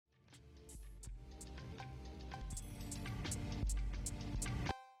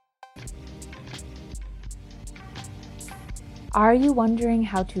Are you wondering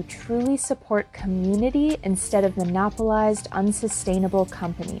how to truly support community instead of monopolized, unsustainable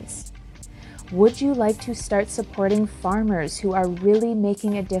companies? Would you like to start supporting farmers who are really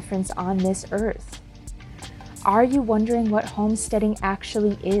making a difference on this earth? Are you wondering what homesteading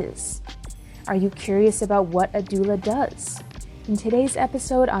actually is? Are you curious about what a doula does? In today's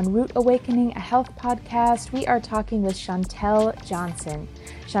episode on Root Awakening, a health podcast, we are talking with Chantel Johnson.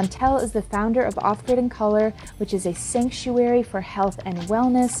 Chantel is the founder of Off Grid in Color, which is a sanctuary for health and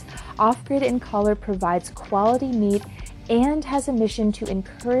wellness. Off Grid in Color provides quality meat and has a mission to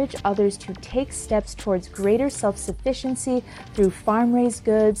encourage others to take steps towards greater self-sufficiency through farm-raised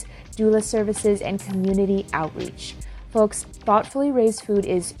goods, doula services, and community outreach. Folks, thoughtfully raised food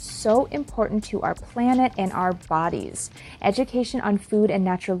is so important to our planet and our bodies. Education on food and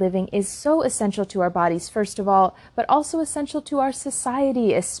natural living is so essential to our bodies, first of all, but also essential to our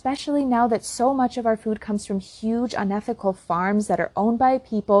society, especially now that so much of our food comes from huge unethical farms that are owned by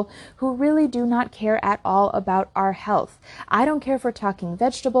people who really do not care at all about our health. I don't care if we're talking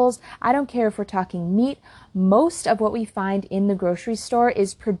vegetables. I don't care if we're talking meat. Most of what we find in the grocery store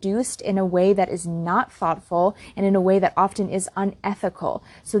is produced in a way that is not thoughtful and in a way that often is unethical.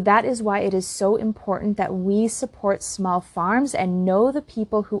 So that is why it is so important that we support small farms and know the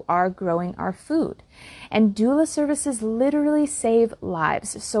people who are growing our food. And doula services literally save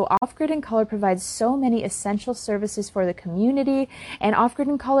lives. So Off Grid in Color provides so many essential services for the community, and Off Grid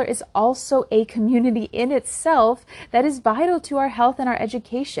in Color is also a community in itself that is vital to our health and our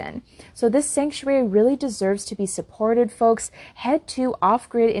education. So this sanctuary really deserves to be supported, folks. Head to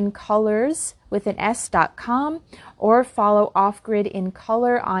offgridincolors with an s.com or follow Off Grid in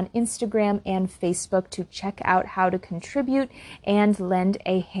Color on Instagram and Facebook to check out how to contribute and lend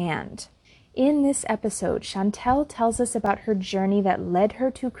a hand. In this episode, Chantel tells us about her journey that led her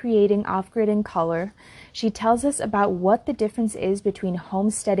to creating Off Grid in Color. She tells us about what the difference is between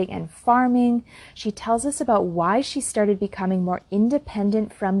homesteading and farming. She tells us about why she started becoming more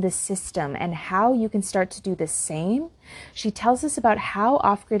independent from the system and how you can start to do the same. She tells us about how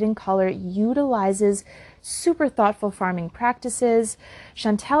Off Grid in Color utilizes super thoughtful farming practices.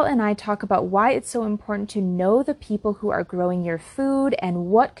 Chantel and I talk about why it's so important to know the people who are growing your food and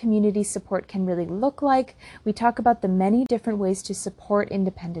what community support can really look like. We talk about the many different ways to support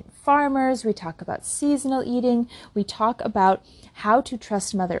independent farmers. We talk about seasonal eating. We talk about how to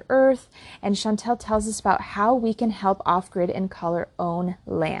trust Mother Earth. And Chantel tells us about how we can help Off Grid in Color own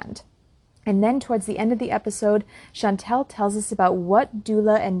land. And then towards the end of the episode, Chantel tells us about what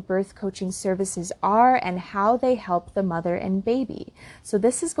doula and birth coaching services are and how they help the mother and baby. So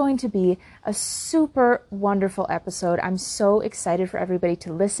this is going to be a super wonderful episode. I'm so excited for everybody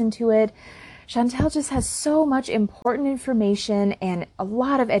to listen to it. Chantel just has so much important information and a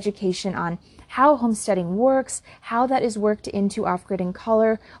lot of education on how homesteading works, how that is worked into Off Grid in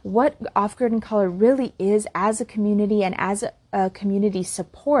Color, what Off Grid in Color really is as a community and as a community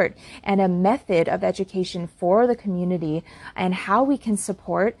support and a method of education for the community, and how we can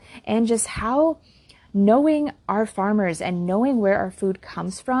support, and just how knowing our farmers and knowing where our food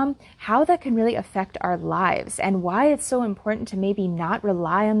comes from, how that can really affect our lives, and why it's so important to maybe not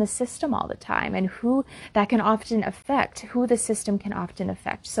rely on the system all the time, and who that can often affect, who the system can often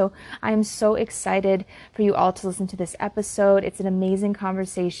affect. So I'm so excited for you all to listen to this episode. It's an amazing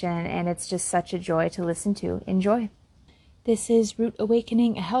conversation, and it's just such a joy to listen to. Enjoy. This is Root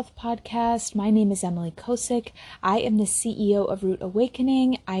Awakening, a health podcast. My name is Emily Kosick. I am the CEO of Root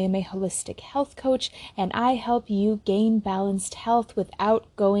Awakening. I am a holistic health coach, and I help you gain balanced health without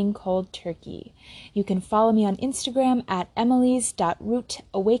going cold turkey. You can follow me on Instagram at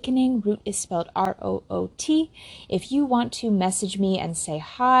emilys.rootawakening. Root is spelled R-O-O-T. If you want to message me and say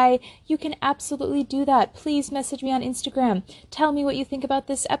hi, you can absolutely do that. Please message me on Instagram. Tell me what you think about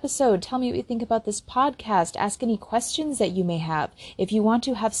this episode. Tell me what you think about this podcast. Ask any questions that you may have. If you want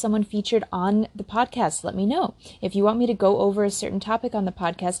to have someone featured on the podcast, let me know. If you want me to go over a certain topic on the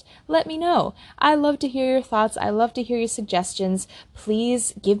podcast, let me know. I love to hear your thoughts. I love to hear your suggestions.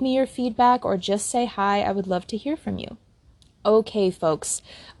 Please give me your feedback or just say hi. I would love to hear from you. Okay, folks,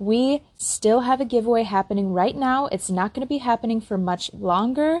 we still have a giveaway happening right now. It's not going to be happening for much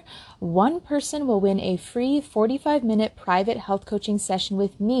longer. One person will win a free 45-minute private health coaching session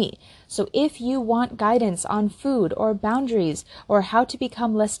with me. So if you want guidance on food or boundaries or how to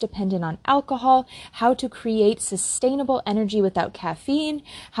become less dependent on alcohol, how to create sustainable energy without caffeine,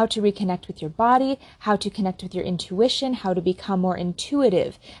 how to reconnect with your body, how to connect with your intuition, how to become more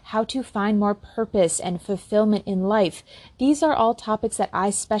intuitive, how to find more purpose and fulfillment in life, these are all topics that I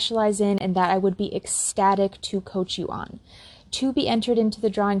specialize in and that I would be ecstatic to coach you on. To be entered into the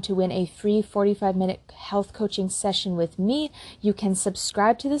drawing to win a free 45-minute health coaching session with me, you can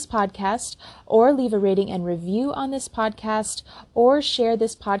subscribe to this podcast or leave a rating and review on this podcast or share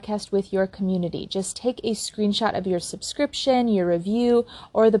this podcast with your community. Just take a screenshot of your subscription, your review,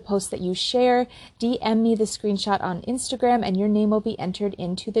 or the post that you share. DM me the screenshot on Instagram and your name will be entered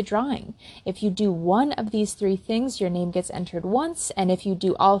into the drawing. If you do one of these three things, your name gets entered once. And if you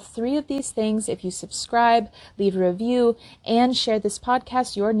do all three of these things, if you subscribe, leave a review, and share this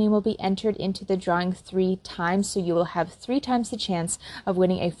podcast, your name will be entered into the drawing 3 times. So you will have 3 times the chance of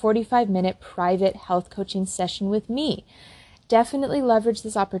winning a 45-minute private health coaching session with me. Definitely leverage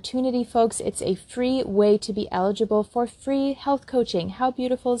this opportunity, folks. It's a free way to be eligible for free health coaching. How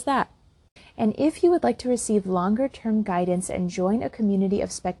beautiful is that? And if you would like to receive longer-term guidance and join a community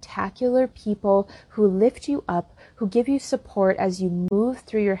of spectacular people who lift you up, who give you support as you move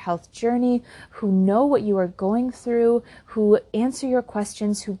through your health journey, who know what you are going through, who answer your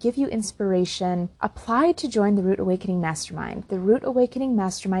questions, who give you inspiration, apply to join the Root Awakening Mastermind. The Root Awakening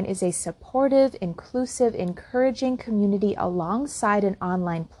Mastermind is a supportive, inclusive, encouraging community alongside an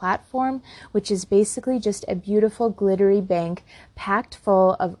online platform, which is basically just a beautiful glittery bank packed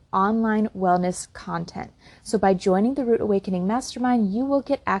full of online wellness content. So by joining the Root Awakening Mastermind, you will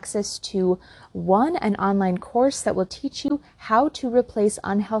get access to 1, an online course that will teach you how to replace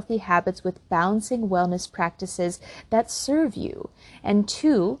unhealthy habits with balancing wellness practices that serve you. And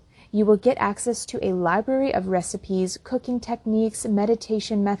 2, you will get access to a library of recipes, cooking techniques,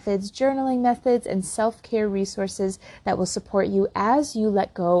 meditation methods, journaling methods, and self-care resources that will support you as you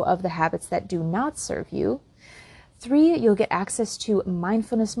let go of the habits that do not serve you. 3, you'll get access to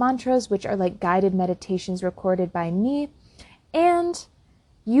mindfulness mantras, which are like guided meditations recorded by me. And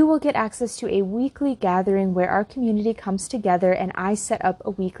you will get access to a weekly gathering where our community comes together and I set up a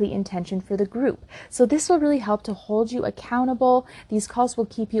weekly intention for the group. So this will really help to hold you accountable. These calls will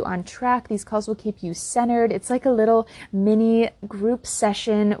keep you on track. These calls will keep you centered. It's like a little mini group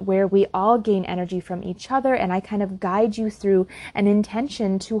session where we all gain energy from each other and I kind of guide you through an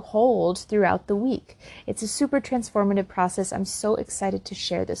intention to hold throughout the week. It's a super transformative process. I'm so excited to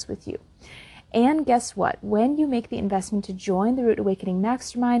share this with you. And guess what? When you make the investment to join the Root Awakening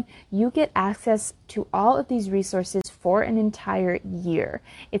Mastermind, you get access to all of these resources for an entire year.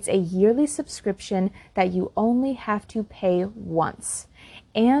 It's a yearly subscription that you only have to pay once.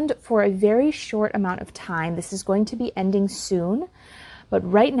 And for a very short amount of time, this is going to be ending soon, but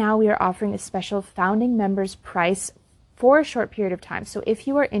right now we are offering a special founding members price for a short period of time. So if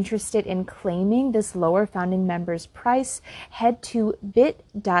you are interested in claiming this lower founding members price, head to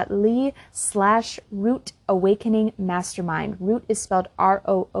bit.ly/Root Awakening Mastermind. Root is spelled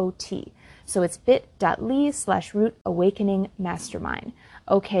ROOT. So it's bit.ly/Root Awakening Mastermind.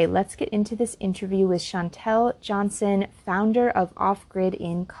 Okay, let's get into this interview with Chantel Johnson, founder of Off Grid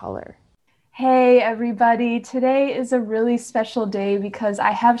in Color. Hey everybody, today is a really special day because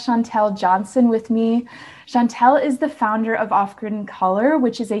I have Chantel Johnson with me. Chantel is the founder of Off Grid in Color,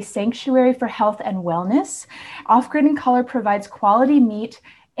 which is a sanctuary for health and wellness. Off Grid in Color provides quality meat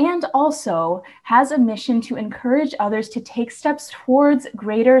and also has a mission to encourage others to take steps towards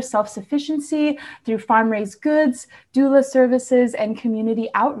greater self-sufficiency through farm-raised goods, doula services, and community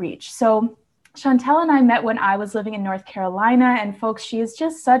outreach. So Chantel and I met when I was living in North Carolina, and folks, she is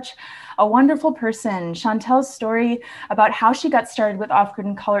just such a wonderful person. Chantel's story about how she got started with Off Grid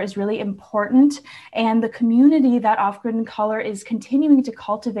in Color is really important, and the community that Off Grid in Color is continuing to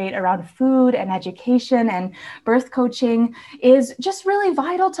cultivate around food and education and birth coaching is just really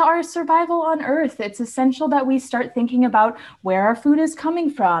vital to our survival on Earth. It's essential that we start thinking about where our food is coming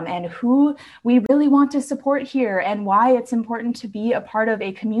from and who we really want to support here and why it's important to be a part of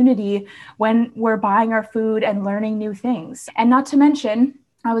a community when we're buying our food and learning new things. And not to mention,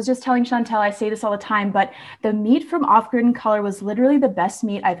 I was just telling Chantel, I say this all the time, but the meat from Off Grid in Color was literally the best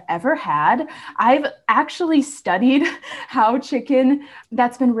meat I've ever had. I've actually studied how chicken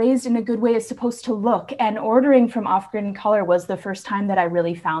that's been raised in a good way is supposed to look, and ordering from Off Grid in Color was the first time that I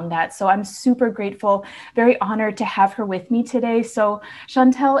really found that. So I'm super grateful, very honored to have her with me today. So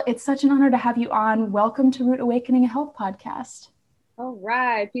Chantel, it's such an honor to have you on. Welcome to Root Awakening Health Podcast. All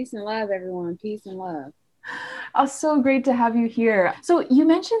right. Peace and love, everyone. Peace and love. Oh, so great to have you here. So you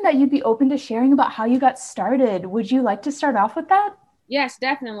mentioned that you'd be open to sharing about how you got started. Would you like to start off with that? Yes,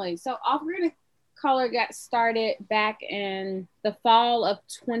 definitely. So Off Grid in Color got started back in the fall of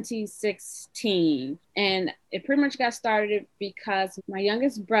 2016. And it pretty much got started because my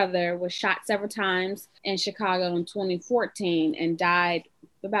youngest brother was shot several times in Chicago in 2014 and died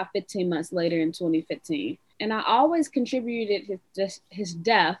about 15 months later in 2015. And I always contributed his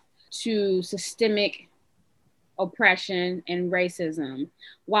death to systemic oppression, and racism.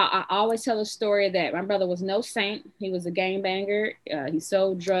 While I always tell a story that my brother was no saint, he was a gangbanger, he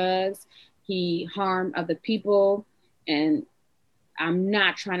sold drugs, he harmed other people, and I'm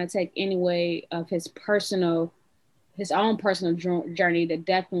not trying to take any way of his own personal journey that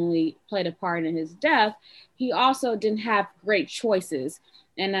definitely played a part in his death. He also didn't have great choices.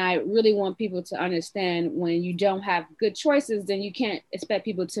 And I really want people to understand, when you don't have good choices, then you can't expect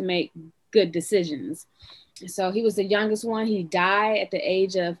people to make good decisions. So he was the youngest one. He died at the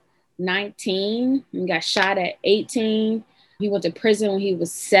age of 19 and got shot at 18. He went to prison when he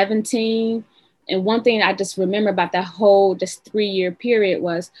was 17. And one thing I just remember about that whole just 3-year period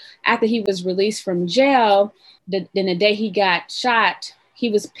was, after he was released from jail, then the day he got shot, he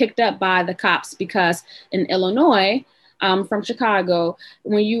was picked up by the cops, because in Illinois, from Chicago,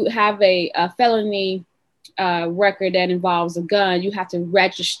 when you have a felony record that involves a gun, you have to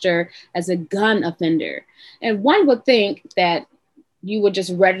register as a gun offender. And one would think that you would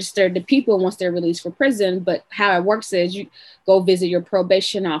just register the people once they're released from prison, but how it works is you go visit your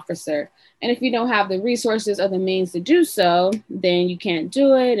probation officer. And if you don't have the resources or the means to do so, then you can't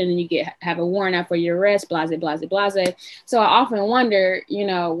do it. And then you have a warrant out for your arrest, blase, blase, blase. So I often wonder,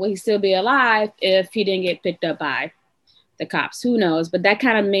 will he still be alive if he didn't get picked up by the cops? Who knows? But that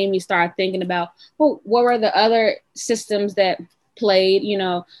kind of made me start thinking about, well, what were the other systems that played?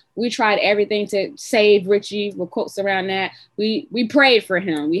 We tried everything to save Richie, with quotes around that. We prayed for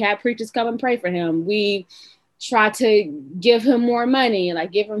him. We had preachers come and pray for him. We tried to give him more money,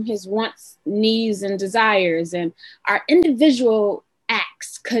 like give him his wants, needs, and desires. And our individual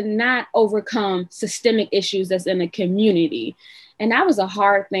acts could not overcome systemic issues that's in the community. And that was a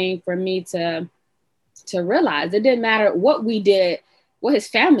hard thing for me to realize. It didn't matter what we did, what his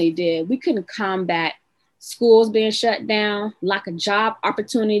family did. We couldn't combat schools being shut down, lack of job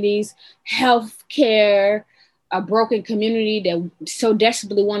opportunities, health care, a broken community that so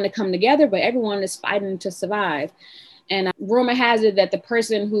desperately wanted to come together, but everyone is fighting to survive. And rumor has it that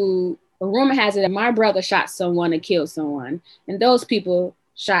my brother shot someone and killed someone, and those people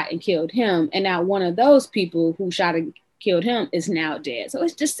shot and killed him. And now one of those people who shot and killed him is now dead. So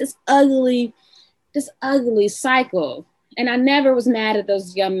it's just this ugly cycle. And I never was mad at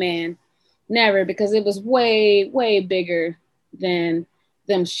those young men, never, because it was way, way bigger than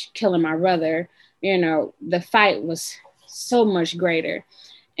them killing my brother. The fight was so much greater.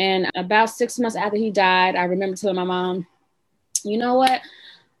 And about 6 months after he died, I remember telling my mom, you know what?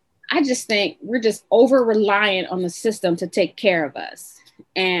 I just think we're just over reliant on the system to take care of us.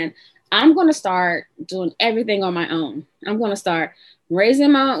 And I'm going to start doing everything on my own. I'm going to start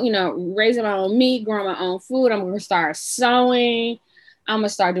raising my own meat, growing my own food. I'm going to start sewing. I'm going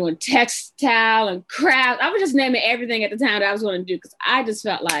to start doing textile and craft. I was just naming everything at the time that I was going to do, because I just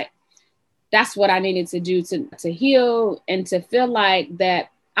felt like that's what I needed to do to heal, and to feel like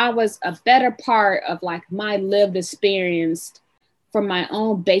that I was a better part of like my lived experience for my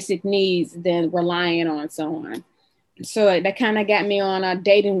own basic needs than relying on someone. So that kind of got me on a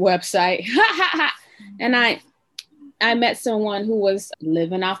dating website. And I met someone who was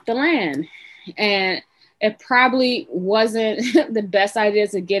living off the land, and it probably wasn't the best idea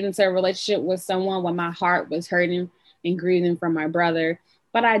to get into a relationship with someone when my heart was hurting and grieving for my brother,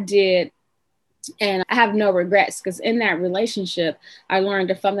 but I did. And I have no regrets, because in that relationship, I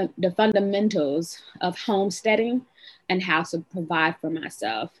learned the fundamentals of homesteading and how to provide for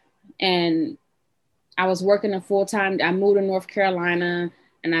myself. And I was working I moved to North Carolina,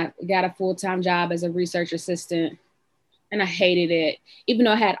 and I got a full-time job as a research assistant, and I hated it. Even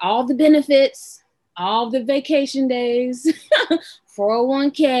though I had all the benefits, all the vacation days,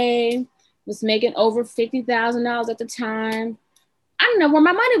 401k, was making over $50,000 at the time. I don't know where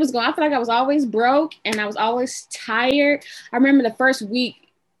my money was going. I feel like I was always broke, and I was always tired. I remember the first week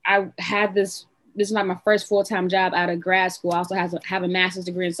I had this is like my first full-time job out of grad school. I also have a master's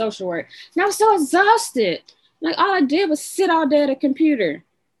degree in social work. And I was so exhausted. Like all I did was sit all day at a computer,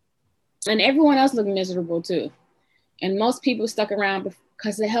 and everyone else looked miserable too. And most people stuck around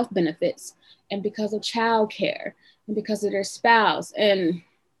because of health benefits, and because of childcare, and because of their spouse. And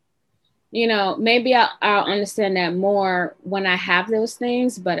maybe I'll understand that more when I have those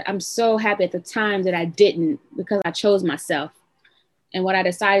things, but I'm so happy at the time that I didn't, because I chose myself. And what I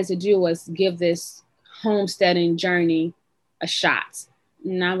decided to do was give this homesteading journey a shot.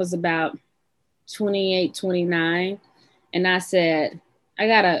 And I was about 28, 29. And I said, I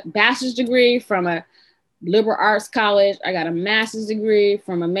got a bachelor's degree from a liberal arts college. I got a master's degree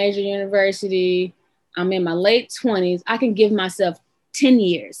from a major university. I'm in my late 20s. I can give myself 10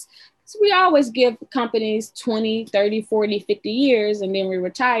 years. So we always give companies 20, 30, 40, 50 years, and then we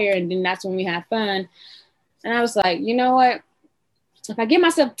retire, and then that's when we have fun. And I was like, you know what? If I give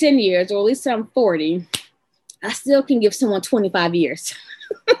myself 10 years, or at least I'm 40, I still can give someone 25 years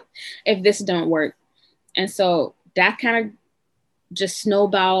if this don't work. And so that kind of just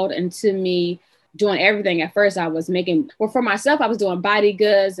snowballed into me doing everything. At first I was making, well, for myself, I was doing body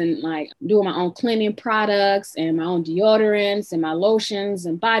goods and like doing my own cleaning products and my own deodorants and my lotions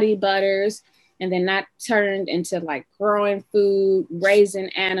and body butters. And then that turned into like growing food, raising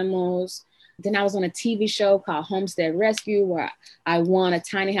animals. Then I was on a TV show called Homestead Rescue where I won a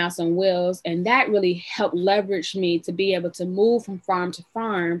tiny house on wheels. And that really helped leverage me to be able to move from farm to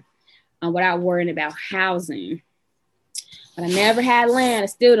farm without worrying about housing. But I never had land. I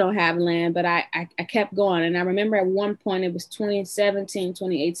still don't have land, but I kept going. And I remember at one point, it was 2017,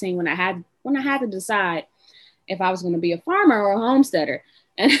 2018, when I had to decide if I was going to be a farmer or a homesteader.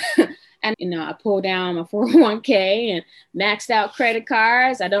 And, and I pulled down my 401k and maxed out credit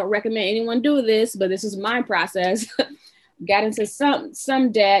cards. I don't recommend anyone do this, but this is my process. Got into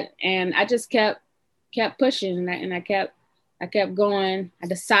some debt, and I just kept pushing, and I kept going. I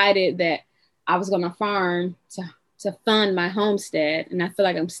decided that I was going to farm to fund my homestead. And I feel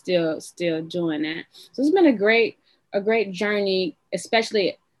like I'm still doing that. So it's been a great journey,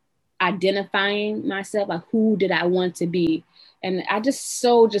 especially identifying myself, like who did I want to be? And I just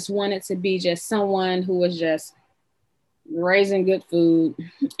wanted to be just someone who was just raising good food.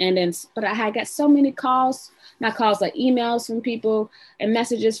 And then, but I had got so many not calls, like emails from people and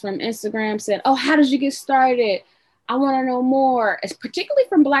messages from Instagram said, oh, how did you get started? I want to know more. It's particularly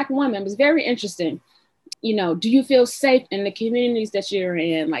from Black women. It was very interesting. Do you feel safe in the communities that you're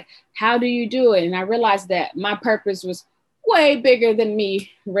in? Like, how do you do it? And I realized that my purpose was way bigger than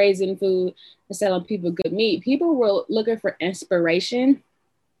me raising food and selling people good meat. People were looking for inspiration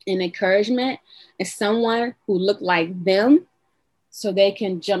and encouragement and someone who looked like them so they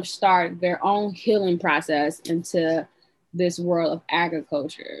can jumpstart their own healing process into this world of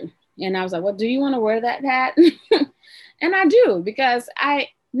agriculture. And I was like, well, do you want to wear that hat? And I do, because I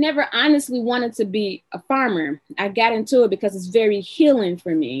never honestly wanted to be a farmer. I got into it because it's very healing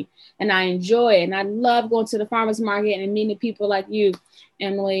for me and I enjoy it. And I love going to the farmer's market and meeting people like you,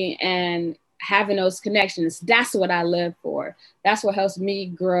 Emily, and having those connections. That's what I live for. That's what helps me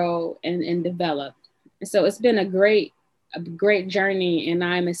grow and develop. And so it's been a great journey, and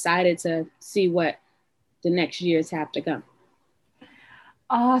I'm excited to see what the next years have to come.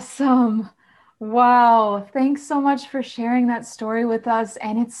 Awesome. Wow. Thanks so much for sharing that story with us.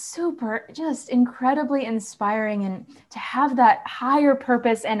 And it's super, just incredibly inspiring, and to have that higher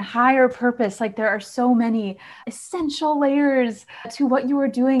purpose. Like, there are so many essential layers to what you are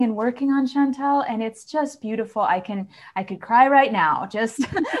doing and working on, Chantel. And it's just beautiful. I could cry right now just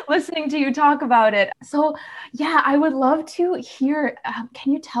listening to you talk about it. So yeah, I would love to hear,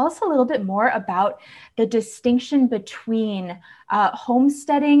 can you tell us a little bit more about the distinction between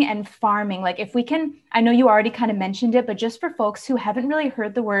homesteading and farming? Like, if we can, I know you already kind of mentioned it, but just for folks who haven't really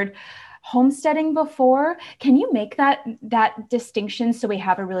heard the word homesteading before, can you make that distinction so we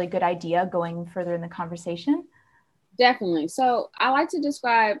have a really good idea going further in the conversation? Definitely. So I like to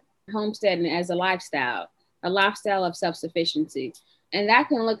describe homesteading as a lifestyle of self-sufficiency. And that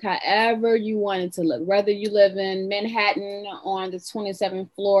can look however you want it to look, whether you live in Manhattan on the 27th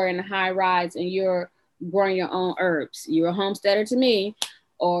floor in a high rise and you're growing your own herbs. You're a homesteader to me.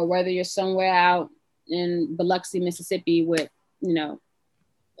 Or whether you're somewhere out in Biloxi, Mississippi with,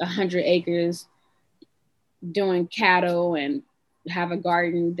 100 acres doing cattle and have a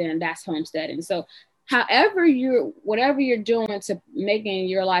garden, then that's homesteading. So whatever you're doing to making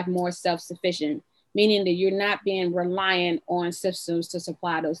your life more self-sufficient, meaning that you're not being reliant on systems to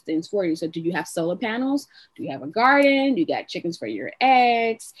supply those things for you. So do you have solar panels? Do you have a garden? Do you got chickens for your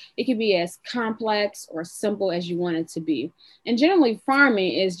eggs? It can be as complex or simple as you want it to be. And generally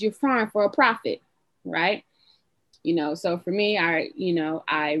farming is you farm for a profit, right? So for me,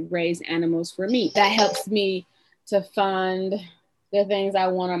 I raise animals for meat. That helps me to fund the things I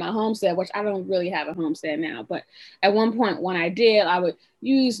want on my homestead, which I don't really have a homestead now. But at one point when I did, I would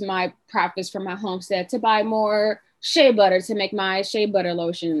use my profits from my homestead to buy more shea butter to make my shea butter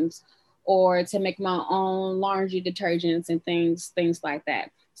lotions, or to make my own laundry detergents and things like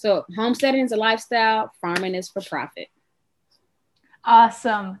that. So homesteading is a lifestyle, farming is for profit.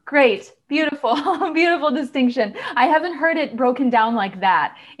 Awesome. Great. Beautiful. Beautiful distinction. I haven't heard it broken down like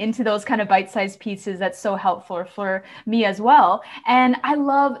that into those kind of bite-sized pieces. That's so helpful for me as well. And I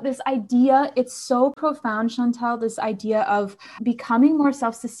love this idea. It's so profound, Chantel, this idea of becoming more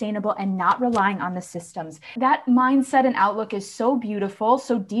self-sustainable and not relying on the systems. That mindset and outlook is so beautiful,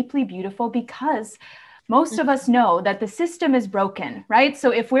 so deeply beautiful, because most of us know that the system is broken, right?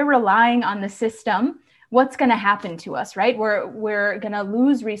 So if we're relying on the system, what's going to happen to us, right? We're going to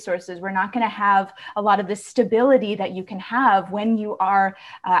lose resources. We're not going to have a lot of the stability that you can have when you are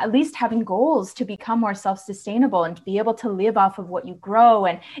at least having goals to become more self-sustainable and to be able to live off of what you grow,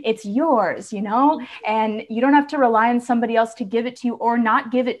 and it's yours, and you don't have to rely on somebody else to give it to you or not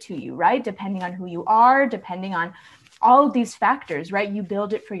give it to you, right? Depending on who you are, depending on all of these factors, right? You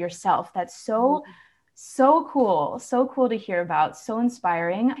build it for yourself. That's so cool. So cool to hear about. So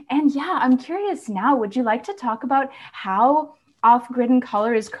inspiring. And yeah, I'm curious now, would you like to talk about how Off Grid and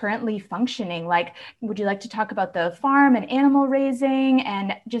Color is currently functioning? Like, would you like to talk about the farm and animal raising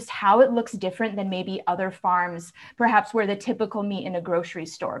and just how it looks different than maybe other farms, perhaps where the typical meat in a grocery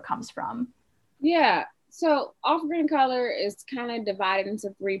store comes from? Yeah. So Off Grid and Color is kind of divided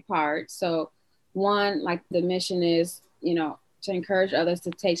into 3 parts. So one, like the mission is, to encourage others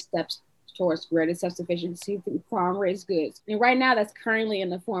to take steps towards greater self-sufficiency through farm-raised goods. And right now that's currently in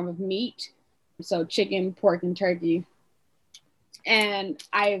the form of meat. So chicken, pork, and turkey. And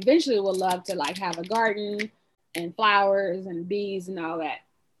I eventually would love to have a garden and flowers and bees and all that.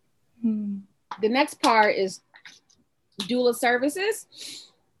 The next part is doula services,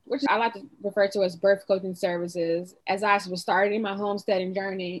 which I like to refer to as birth coaching services. As I was starting my homesteading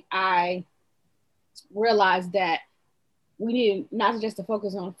journey, I realized that we needed not just to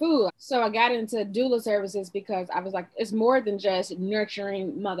focus on food. So I got into doula services because I was like, it's more than just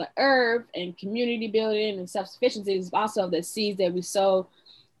nurturing Mother Earth and community building and self-sufficiency. It's also the seeds that we sow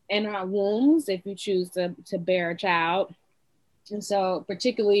in our wombs if you choose to bear a child. And so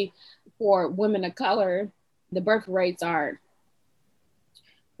particularly for women of color, the birth rates are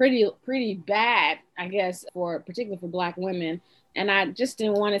pretty bad, I guess, particularly for Black women. And I just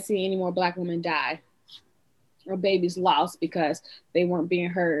didn't want to see any more Black women die or babies lost because they weren't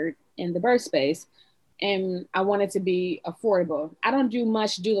being heard in the birth space. And I wanted to be affordable. I don't do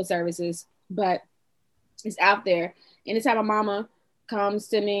much doula services, but it's out there. Anytime a mama comes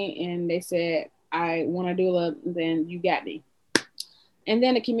to me and they said, I want a doula, then you got me. And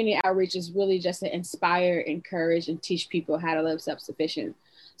then the community outreach is really just to inspire, encourage, and teach people how to live self-sufficient.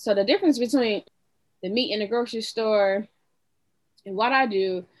 So the difference between the meat in the grocery store and what I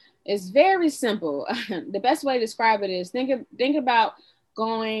do is very simple. The best way to describe it is think about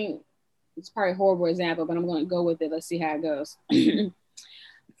going, it's probably a horrible example, but I'm going to go with it. Let's see how it goes.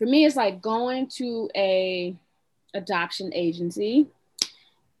 For me, it's like going to a adoption agency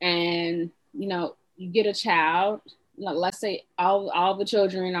and, you get a child. Let's say all the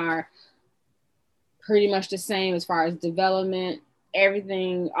children are pretty much the same as far as development,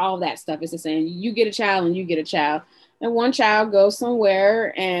 everything, all that stuff is the same. You get a child and you get a child. And one child goes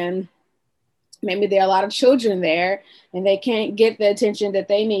somewhere and maybe there are a lot of children there and they can't get the attention that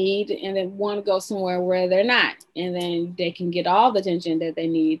they need. And then one goes somewhere where they're not. And then they can get all the attention that they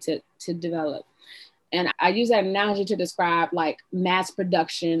need to develop. And I use that analogy to describe mass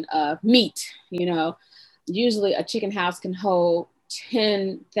production of meat. Usually a chicken house can hold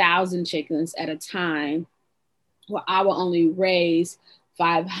 10,000 chickens at a time. Well, I will only raise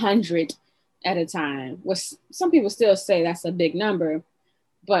 500 at a time. Which some people still say that's a big number,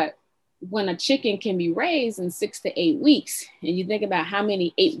 but when a chicken can be raised in 6 to 8 weeks, and you think about how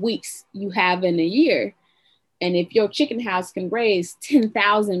many 8 weeks you have in a year, and if your chicken house can raise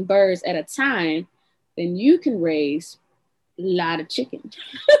 10,000 birds at a time, then you can raise a lot of chicken,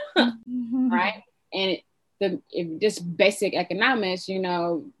 right? And if just basic economics,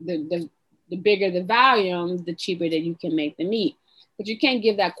 the bigger the volume, the cheaper that you can make the meat. But you can't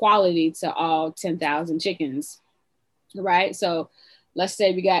give that quality to all 10,000 chickens, right? So let's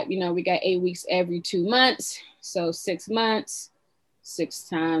say we got 8 weeks every 2 months. So 6 months, 6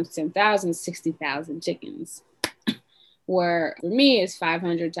 times 10,000, 60,000 chickens. Where for me, it's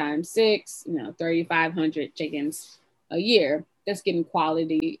 500 times 6, 3,500 chickens a year. That's getting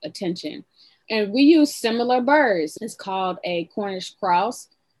quality attention. And we use similar birds. It's called a Cornish cross.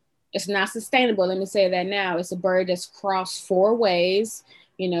 It's not sustainable. Let me say that now. It's a bird that's crossed 4 ways.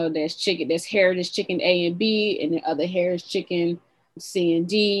 There's heritage chicken A and B, and the other heritage chicken C and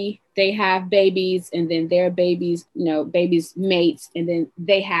D. They have babies, and then their babies, babies mates, and then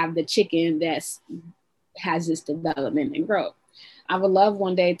they have the chicken that has this development and growth. I would love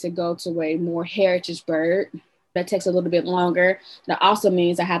one day to go to a more heritage bird. That takes a little bit longer. That also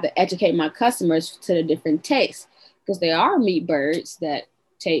means I have to educate my customers to the different tastes, because there are meat birds that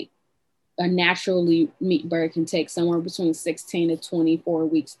take a naturally meat bird can take somewhere between 16 to 24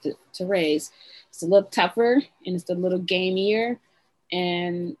 weeks to raise. It's a little tougher and it's a little gamier.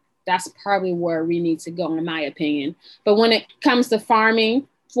 And that's probably where we need to go, in my opinion. But when it comes to farming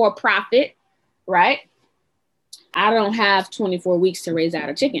for profit, right? I don't have 24 weeks to raise out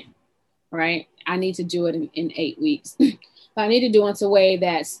a chicken. right? I need to do it in 8 weeks. But I need to do it in a way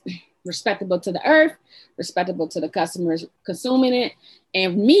that's respectable to the earth, respectable to the customers consuming it,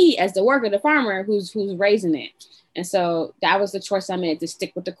 and me as the worker, the farmer who's raising it. And so that was the choice I made, to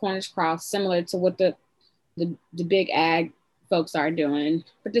stick with the Cornish cross, similar to what the big ag folks are doing,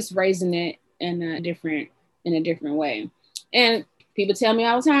 but just raising it in a different way. And people tell me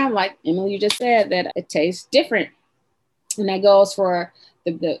all the time, like Emily, you just said, that it tastes different. And that goes for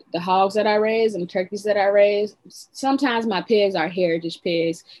the hogs that I raise and turkeys that I raise. Sometimes my pigs are heritage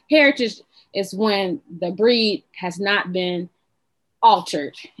pigs. Heritage is when the breed has not been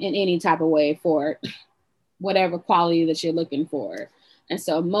altered in any type of way for whatever quality that you're looking for. And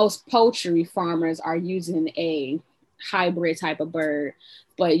so most poultry farmers are using a hybrid type of bird,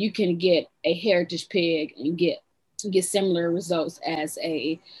 but you can get a heritage pig and get similar results as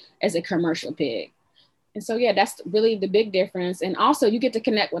a commercial pig. And so, yeah, that's really the big difference. And also you get to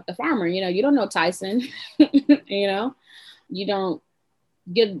connect with the farmer. You know, you don't know Tyson, you know, you don't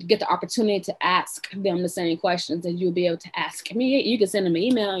get the opportunity to ask them the same questions that you'll be able to ask me. You can send them an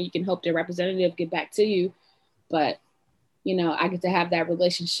email, you can hope their representative get back to you. But, you know, I get to have that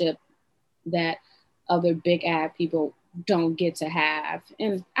relationship that other big ag people don't get to have.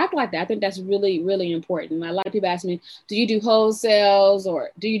 And I like that. I think that's really, really important. A lot of people ask me, do you do wholesales,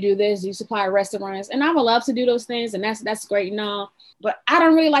 or do you do this? Do you supply restaurants? And I would love to do those things. And that's great and all. But I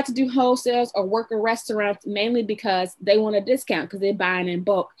don't really like to do wholesales or work in restaurants, mainly because they want a discount because they're buying in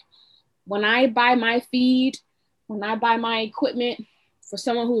bulk. When I buy my feed, when I buy my equipment for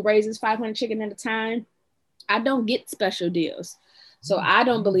someone who raises 500 chicken at a time, I don't get special deals. So I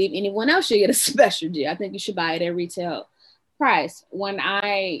don't believe anyone else should get a special deal. I think you should buy it at retail price. When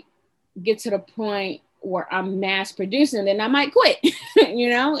I get to the point where I'm mass producing, then I might quit. You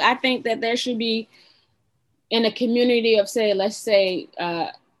know, I think that there should be, in a community of, say, let's say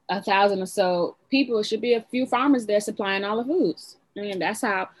 1,000 or so people, should be a few farmers there supplying all the foods. And that's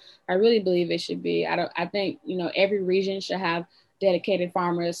how I really believe it should be. I think, you know, every region should have dedicated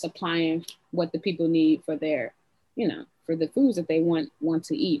farmers supplying what the people need for their, you know, for the foods that they want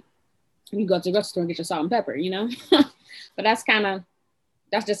to eat. You go to the restaurant and get your salt and pepper, you know. But that's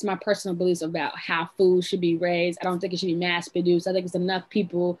just my personal beliefs about how food should be raised. I don't think it should be mass produced. I think it's enough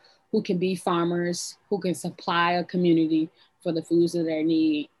people who can be farmers, who can supply a community for the foods that they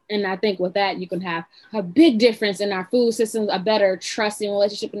need. And I think with that, you can have a big difference in our food systems, a better trusting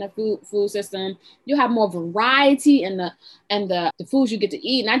relationship in the food system. You have more variety in the foods you get to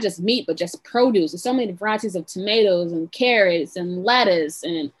eat, not just meat, but just produce. There's so many varieties of tomatoes and carrots and lettuce.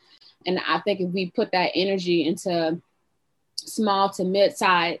 And I think if we put that energy into small to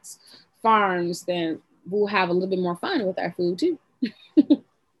mid-sized farms, then we'll have a little bit more fun with our food too.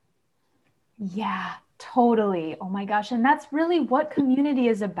 Yeah, totally. Oh my gosh. And that's really what community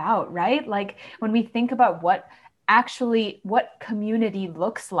is about, right? Like when we think about what community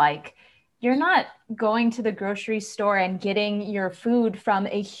looks like, you're not going to the grocery store and getting your food from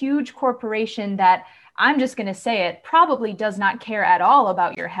a huge corporation that, I'm just going to say it, probably does not care at all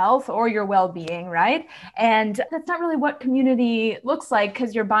about your health or your well-being, right? And that's not really what community looks like,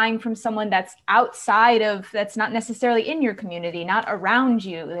 because you're buying from someone that's that's not necessarily in your community, not around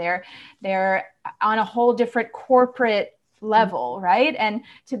you. They're on a whole different corporate level, right? And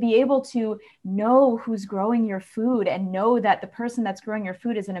to be able to know who's growing your food and know that the person that's growing your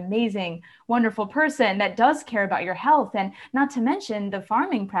food is an amazing, wonderful person that does care about your health. And not to mention the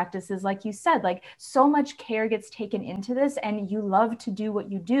farming practices, like you said, like so much care gets taken into this, and you love to do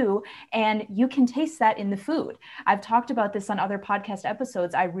what you do, and you can taste that in the food. I've talked about this on other podcast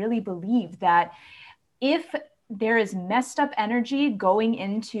episodes. I really believe that if there is messed up energy going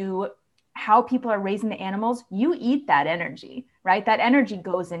into how people are raising the animals, you eat that energy, right? That energy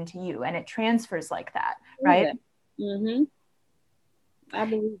goes into you and it transfers like that, right? Mm-hmm. I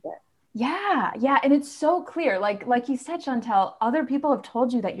believe that. Yeah. And it's so clear. Like you said, Chantel, other people have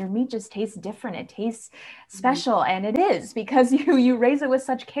told you that your meat just tastes different. It tastes special. Mm-hmm. And it is, because you raise it with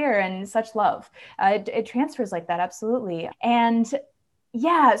such care and such love. It transfers like that. Absolutely. And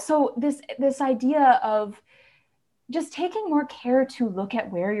yeah, so this idea of just taking more care to look at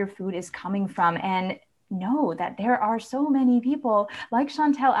where your food is coming from, and know that there are so many people like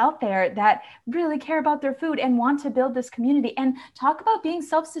Chantel out there that really care about their food and want to build this community. And talk about being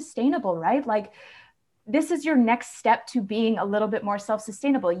self-sustainable, right? Like, this is your next step to being a little bit more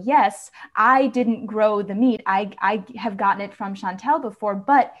self-sustainable. Yes, I didn't grow the meat. I have gotten it from Chantel before,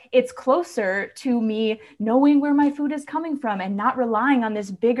 but it's closer to me knowing where my food is coming from and not relying on this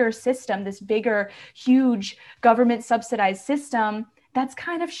bigger system, this bigger, huge government subsidized system that's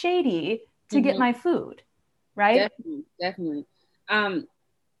kind of shady to get my food, right? Definitely.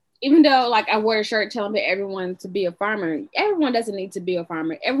 even though like I wear a shirt telling everyone to be a farmer, everyone doesn't need to be a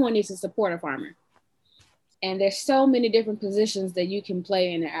farmer. Everyone needs to support a farmer. And there's so many different positions that you can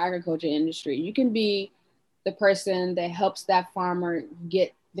play in the agriculture industry. You can be the person that helps that farmer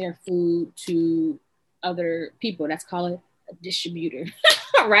get their food to other people. That's called a distributor,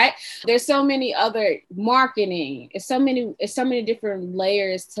 right? There's so many other marketing. It's so many different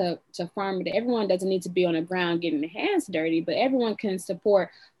layers to farming that everyone doesn't need to be on the ground getting their hands dirty, but everyone can support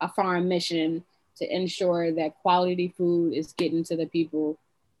a farm mission to ensure that quality food is getting to the people,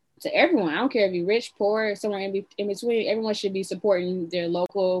 to everyone. I don't care if you're rich, poor, somewhere in between. Everyone should be supporting their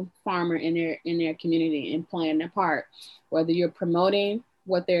local farmer in their community and playing their part. Whether you're promoting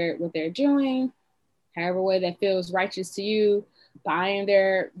what they're doing, however way that feels righteous to you, buying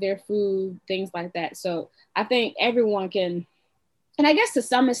their food, things like that. So I think everyone can, and I guess to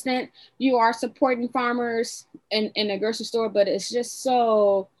some extent you are supporting farmers in a grocery store, but it's just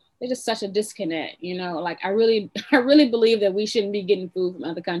so, there's just such a disconnect, you know, like I really believe that we shouldn't be getting food from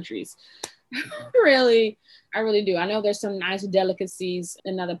other countries. I really do. I know there's some nice delicacies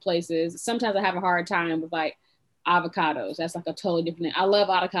in other places. Sometimes I have a hard time with like avocados. That's like a totally different thing. I love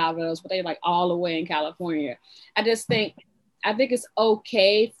avocados, but they like all the way in California. I think it's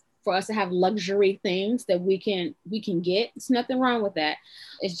okay for us to have luxury things that we can get. It's nothing wrong with that.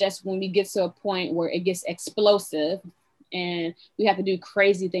 It's just when we get to a point where it gets explosive and we have to do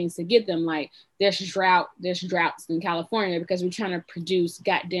crazy things to get them. Like there's droughts in California because we're trying to produce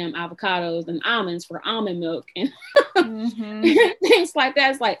goddamn avocados and almonds for almond milk and things like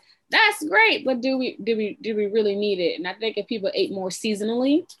that. It's like, that's great, but do we really need it? And I think if people ate more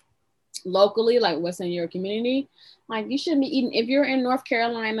seasonally, locally, like what's in your community, like you shouldn't be eating, if you're in North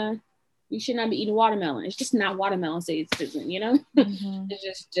Carolina, you should not be eating watermelon. It's just not watermelon season, you know?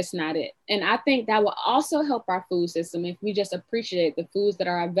 It's just not it. And I think that will also help our food system if we just appreciate the foods that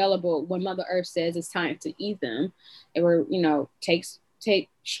are available when Mother Earth says it's time to eat them. And we're, you know, take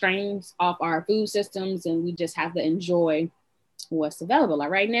strains off our food systems and we just have to enjoy what's available.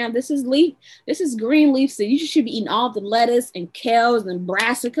 Like right now, this is green leaf, so you should be eating all the lettuce and kales and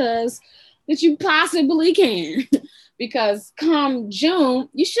brassicas that you possibly can. Because come June,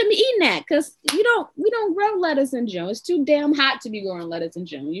 you shouldn't be eating that because we don't grow lettuce in June. It's too damn hot to be growing lettuce in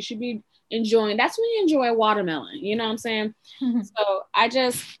June. You should be enjoying, that's when you enjoy watermelon. You know what I'm saying? So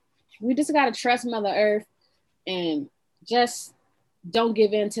we just got to trust Mother Earth and just don't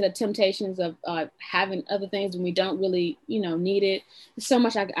give in to the temptations of having other things when we don't really, you know, need it. There's so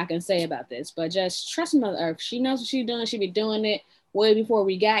much I can say about this, but just trust Mother Earth. She knows what she's doing. She'll be doing it way before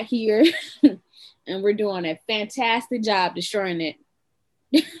we got here. And we're doing a fantastic job destroying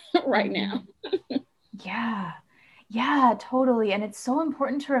it right now. Yeah, totally. And it's so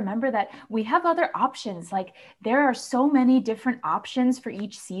important to remember that we have other options. Like there are so many different options for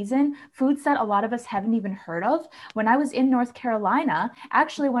each season, foods that a lot of us haven't even heard of. When I was in North Carolina,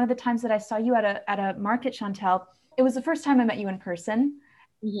 actually one of the times that I saw you at a market, Chantel, it was the first time I met you in person.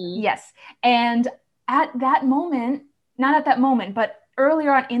 Yes. And at that moment, not at that moment, but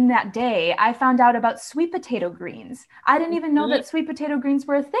earlier on in that day, I found out about sweet potato greens. I didn't even know that sweet potato greens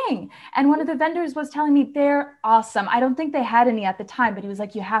were a thing. And one of the vendors was telling me they're awesome. I don't think they had any at the time, but he was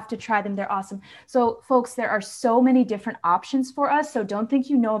like, you have to try them. They're awesome. So folks, there are so many different options for us. So don't think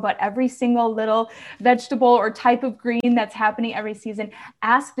you know about every single little vegetable or type of green that's happening every season.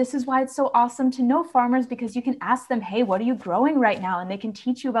 Ask. This is why it's so awesome to know farmers, because you can ask them, hey, what are you growing right now? And they can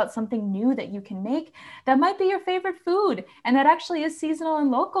teach you about something new that you can make that might be your favorite food. And that actually is seasonal and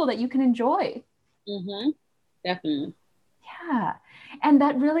local that you can enjoy. Definitely. Yeah. And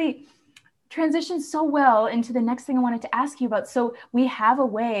that really transitions so well into the next thing I wanted to ask you about. So we have a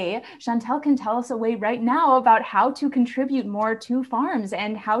way, Chantel can tell us a way right now about how to contribute more to farms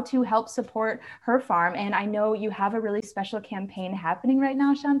and how to help support her farm. And I know you have a really special campaign happening right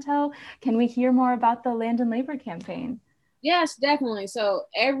now, Chantel. Can we hear more about the Land and Labor campaign? Yes, definitely. So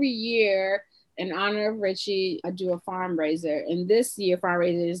every year, in honor of Richie, I do a farm raiser. And this year, farm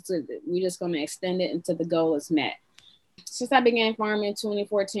raiser we're just going to extend it until the goal is met. Since I began farming in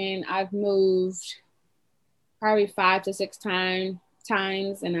 2014, I've moved probably 5 to 6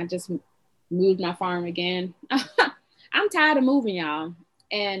 times, and I just moved my farm again. I'm tired of moving, y'all.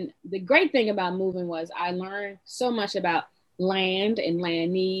 And the great thing about moving was I learned so much about land and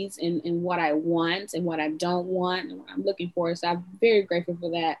land needs and what I want and what I don't want and what I'm looking for. So I'm very grateful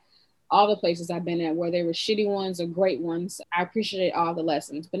for that. All the places I've been at, where they were shitty ones or great ones, I appreciate all the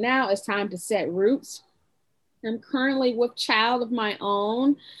lessons. But now it's time to set roots. I'm currently with child of my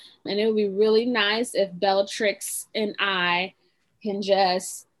own, and it would be really nice if Bellatrix and I can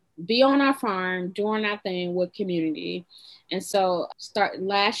just be on our farm, doing our thing with community. And so start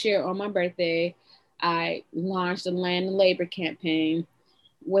last year on my birthday, I launched a land and labor campaign,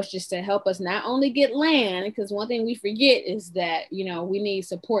 which is to help us not only get land, because one thing we forget is that, you know, we need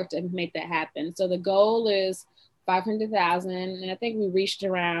support to make that happen. So the goal is 500,000, and I think we reached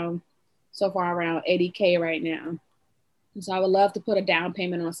around so far around 80K right now. And so I would love to put a down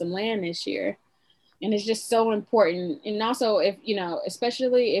payment on some land this year. And it's just so important. And also, if, you know,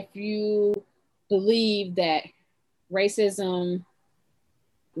 especially if you believe that racism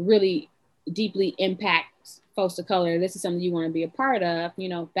really deeply impacts folks of color, this is something you want to be a part of. You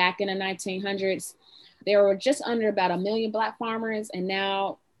know, back in the 1900s, there were just under about 1 million Black farmers, and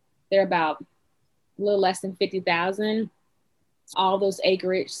now they're about a little less than 50,000. All those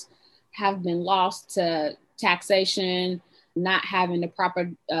acreage have been lost to taxation, not having the proper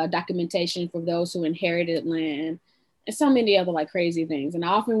documentation for those who inherited land, and so many other like crazy things. And I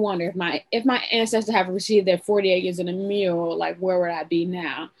often wonder if my ancestors have received their 40 acres and a mule, like where would I be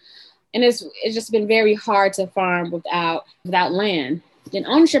now? And it's just been very hard to farm without land. And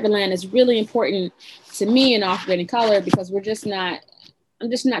ownership of land is really important to me in Off Grid and Color, because I'm just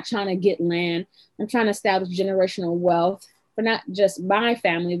not trying to get land. I'm trying to establish generational wealth for not just my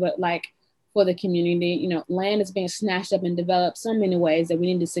family, but like for the community. You know, land is being snatched up and developed so many ways that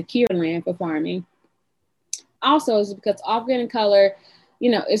we need to secure land for farming. Also, is because Off Grid and Color, you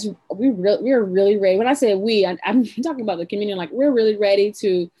know, we're really ready. When I say we, I'm talking about the community. Like, we're really ready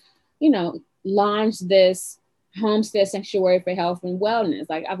to, you know, launch this homestead sanctuary for health and wellness.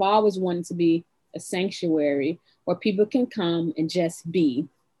 Like, I've always wanted to be a sanctuary where people can come and just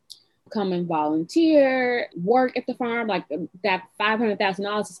come and volunteer, work at the farm. Like, that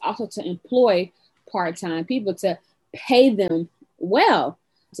 $500,000 is also to employ part-time people, to pay them well,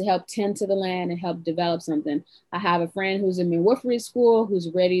 to help tend to the land and help develop something. I have a friend who's in midwifery school who's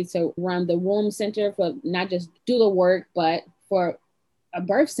ready to run the womb center for not just doula work, but for a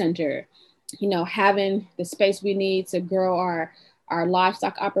birth center. You know, having the space we need to grow our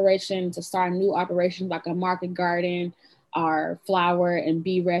livestock operation, to start new operations like a market garden, our flower and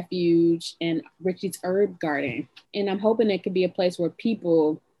bee refuge, and Richie's herb garden. And I'm hoping it could be a place where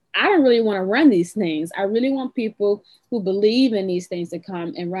people, I don't really want to run these things. I really want people who believe in these things to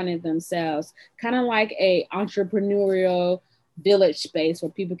come and run it themselves. Kind of like a entrepreneurial village space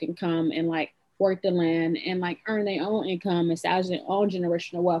where people can come and like work the land and like earn their own income, establish their own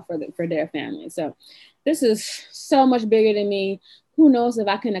generational wealth for their family. So this is so much bigger than me. Who knows if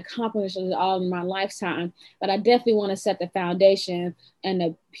I can accomplish it all in my lifetime, but I definitely want to set the foundation. And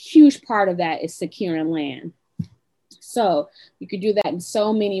a huge part of that is securing land. So you could do that in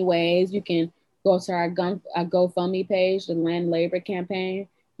so many ways. You can go to our GoFundMe page, the Land Labor Campaign.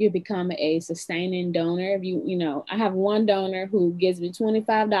 You become a sustaining donor. If you know, I have one donor who gives me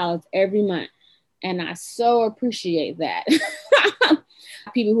 $25 every month, and I so appreciate that.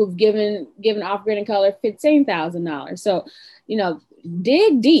 People who've given Off Grid and Color $15,000. So, you know,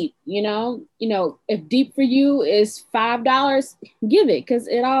 dig deep. You know, if deep for you is $5, give it, because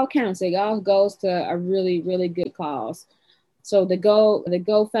it all counts. It all goes to a really, really good cause. So the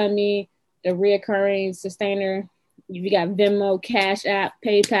GoFundMe, the reoccurring sustainer, you got Venmo, Cash App,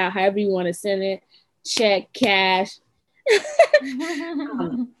 PayPal, however you want to send it, check, cash.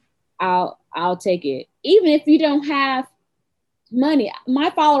 I'll take it. Even if you don't have money, my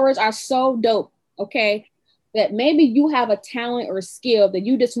followers are so dope, okay, that maybe you have a talent or skill that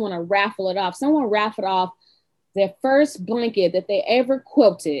you just want to raffle it off. Someone raffled off their first blanket that they ever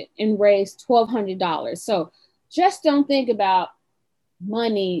quilted and raised $1,200. So just don't think about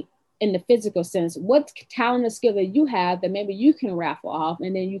money in the physical sense. What talent or skill that you have that maybe you can raffle off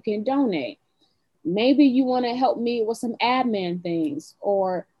and then you can donate. Maybe you want to help me with some admin things,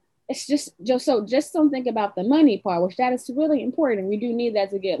 or it's just don't think about the money part, which that is really important. We do need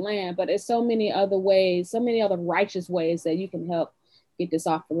that to get land, but there's so many other ways, so many other righteous ways that you can help get this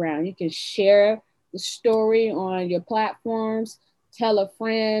off the ground. You can share the story on your platforms, tell a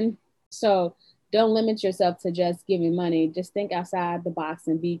friend. So don't limit yourself to just giving money. Just think outside the box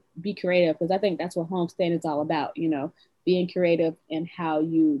and be creative, because I think that's what homesteading is all about, you know, being creative in how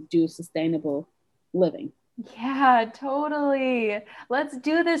you do sustainable living. Yeah, totally. Let's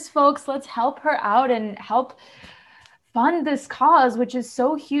do this, folks. Let's help her out and help fund this cause, which is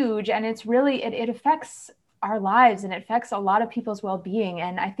so huge. And it's really, it affects our lives and it affects a lot of people's well-being.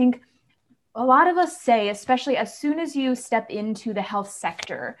 And I think a lot of us say, especially as soon as you step into the health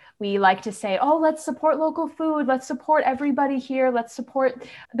sector, we like to say, oh, let's support local food. Let's support everybody here. Let's support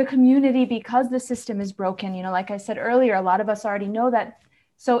the community because the system is broken. You know, like I said earlier, a lot of us already know that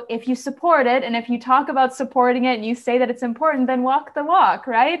So if you support it, and if you talk about supporting it and you say that it's important, then walk the walk,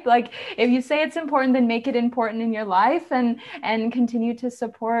 right? Like if you say it's important, then make it important in your life, and continue to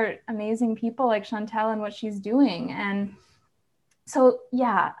support amazing people like Chantel and what she's doing. And so,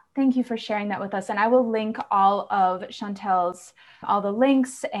 yeah, thank you for sharing that with us. And I will link all of Chantel's, all the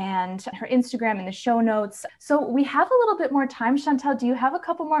links and her Instagram in the show notes. So we have a little bit more time. Chantel, do you have a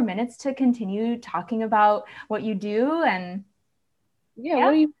couple more minutes to continue talking about what you do? And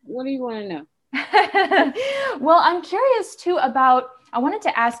yeah. What do you want to know? Well, I'm curious too I wanted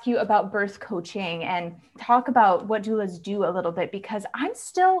to ask you about birth coaching and talk about what doulas do a little bit, because I'm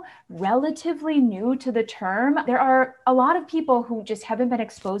still relatively new to the term. There are a lot of people who just haven't been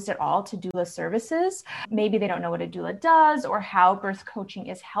exposed at all to doula services. Maybe they don't know what a doula does or how birth coaching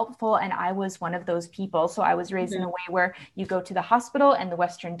is helpful. And I was one of those people. So I was raised in a way where you go to the hospital and the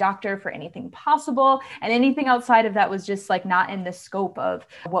Western doctor for anything possible. And anything outside of that was just like not in the scope of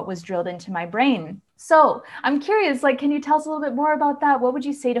what was drilled into my brain. So I'm curious, like, can you tell us a little bit more about that? What would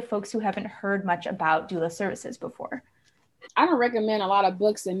you say to folks who haven't heard much about doula services before? I don't recommend a lot of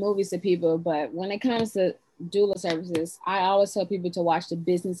books and movies to people, but when it comes to doula services, I always tell people to watch The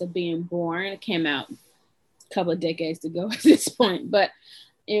Business of Being Born. It came out a couple of decades ago at this point, but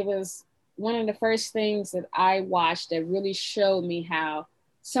it was one of the first things that I watched that really showed me how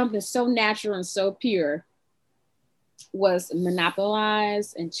something so natural and so pure was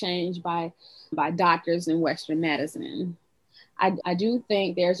monopolized and changed by doctors in Western medicine. I do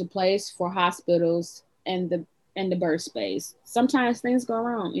think there's a place for hospitals and the birth space. Sometimes things go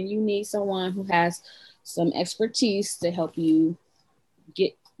wrong and you need someone who has some expertise to help you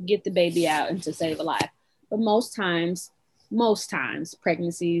get the baby out and to save a life. But most times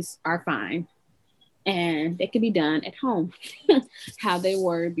pregnancies are fine and they can be done at home how they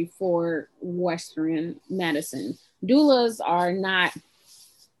were before Western medicine. Doulas are not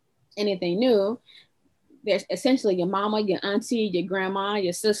anything new. There's essentially your mama, your auntie, your grandma,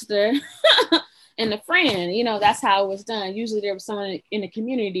 your sister, and a friend. You know, that's how it was done. Usually there was someone in the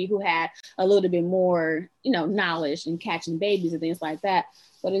community who had a little bit more, knowledge in catching babies and things like that.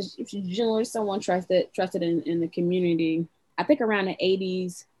 But it's generally someone trusted in the community. I think around the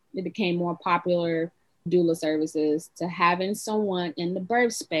 80s, it became more popular, doula services, to having someone in the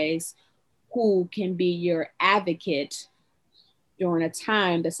birth space who can be your advocate during a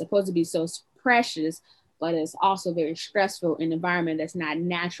time that's supposed to be so precious, but it's also very stressful in an environment that's not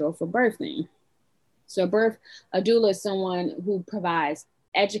natural for birthing. So a doula is someone who provides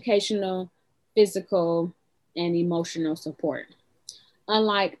educational, physical, and emotional support.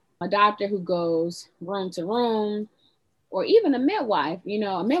 Unlike a doctor who goes room to room, or even a midwife,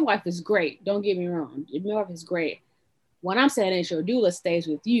 a midwife is great. Don't get me wrong. A midwife is great. What I'm saying is your doula stays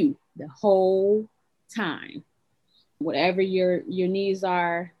with you the whole time. Whatever your needs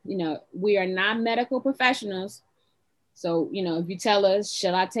are, we are not medical professionals. So, if you tell us,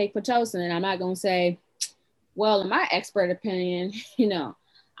 shall I take Pitocin? I'm not going to say, well, in my expert opinion,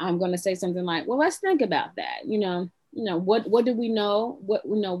 I'm going to say something like, well, let's think about that. What do we know? What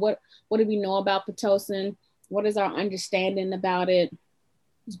do we know about Pitocin? What is our understanding about it?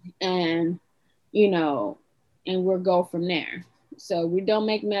 And, and we'll go from there. So we don't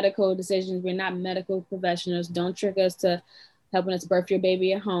make medical decisions. We're not medical professionals. Don't trick us to helping us birth your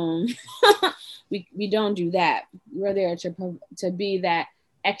baby at home. we don't do that. We're there to be that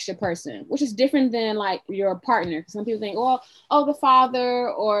extra person, which is different than like your partner. Some people think, oh, the father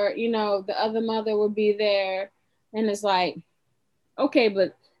or, the other mother will be there. And it's like, okay,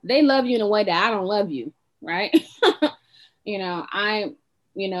 but they love you in a way that I don't love you, right?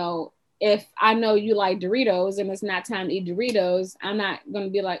 If I know you like Doritos and it's not time to eat Doritos, I'm not going to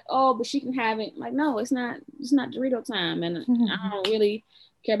be like, oh, but she can have it. Like, no, it's not Dorito time. And I don't really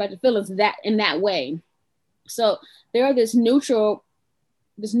care about your feelings that in that way. So there are this neutral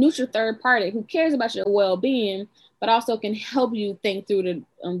third party who cares about your well-being, but also can help you think through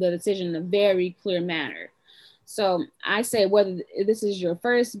the decision in a very clear manner. So I say, whether this is your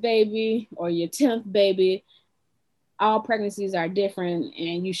first baby or your 10th baby, all pregnancies are different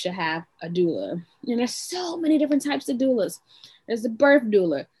and you should have a doula. And there's so many different types of doulas. There's a birth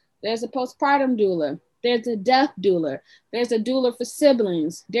doula. There's a postpartum doula. There's a death doula. There's a doula for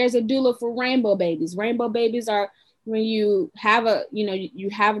siblings. There's a doula for rainbow babies. Rainbow babies are when you have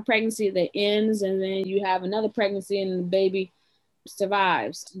you have a pregnancy that ends and then you have another pregnancy and the baby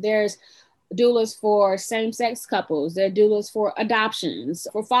survives. There's doulas for same-sex couples. There are doulas for adoptions,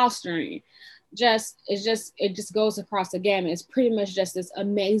 for fostering. It just goes across the gamut. It's pretty much just this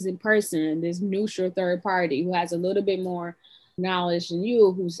amazing person, this neutral third party who has a little bit more knowledge than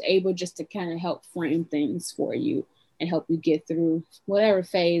you, who's able just to kind of help frame things for you and help you get through whatever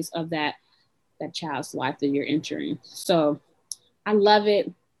phase of that child's life that you're entering. So I love it.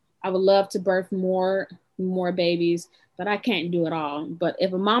 I would love to birth more babies, but I can't do it all. But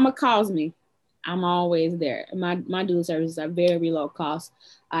if a mama calls me, I'm always there. My doula services are very low cost.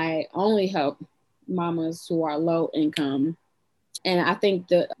 I only help mamas who are low income. And I think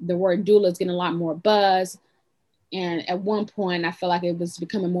the word doula is getting a lot more buzz. And at one point, I feel like it was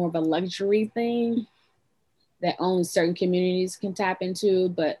becoming more of a luxury thing that only certain communities can tap into.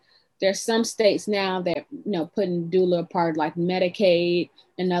 But there's some states now that, putting doula part like Medicaid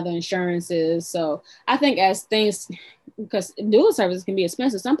and other insurances. So I think as things, because doula services can be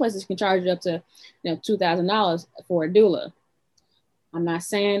expensive, some places can charge you up to, $2,000 for a doula. I'm not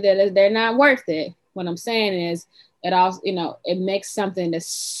saying that they're not worth it. What I'm saying is it also, it makes something that's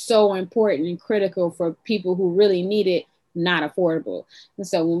so important and critical for people who really need it not affordable. And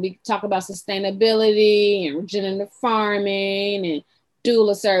so when we talk about sustainability and regenerative farming and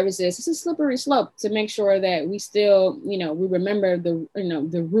doula services, it's a slippery slope to make sure that we still, we remember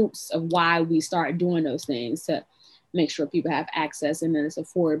the roots of why we start doing those things, to make sure people have access and that it's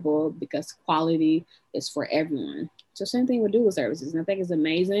affordable, because quality is for everyone. So same thing with doula services. And I think it's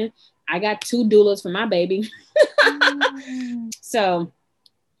amazing. I got 2 doulas for my baby. So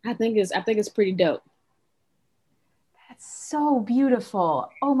I think it's pretty dope. That's so beautiful.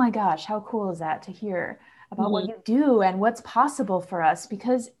 Oh my gosh, how cool is that to hear about what you do and what's possible for us?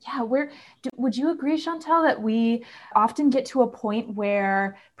 Because would you agree, Chantel, that we often get to a point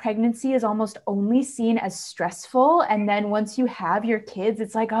where pregnancy is almost only seen as stressful, and then once you have your kids,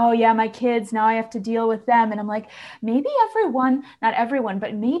 it's like, oh yeah, my kids, now I have to deal with them. And I'm like, maybe not everyone,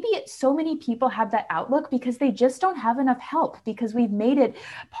 but maybe so many people have that outlook because they just don't have enough help, because we've made it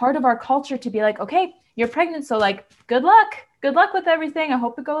part of our culture to be like, okay, you're pregnant, so like, good luck with everything, I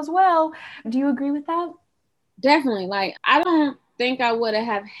hope it goes well. Do you agree with that? Definitely. Like, I don't think I would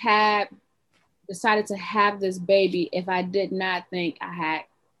have decided to have this baby if I did not think I had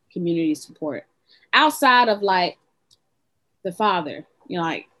community support outside of like the father.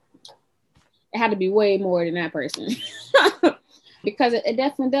 Like, it had to be way more than that person. Because it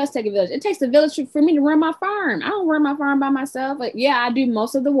definitely does take a village. It takes a village for me to run my farm. I don't run my farm by myself. Like, yeah, I do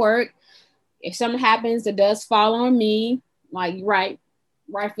most of the work. If something happens, it does fall on me. Like,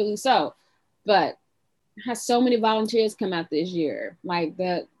 rightfully so. But has so many volunteers come out this year, like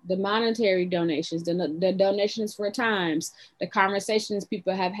the monetary donations, the donations for times, the conversations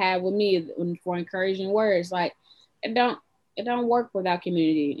people have had with me for encouraging words. Like, it don't work without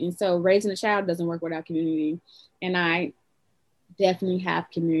community. And so raising a child doesn't work without community. And I definitely have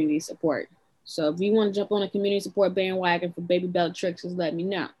community support. So if you want to jump on a community support bandwagon for Baby Bellatrix, just let me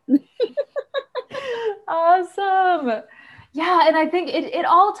know. Awesome. Yeah. And I think it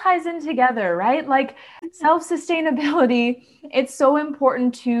all ties in together, right? Like self-sustainability, it's so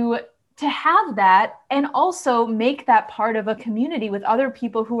important to have that, and also make that part of a community with other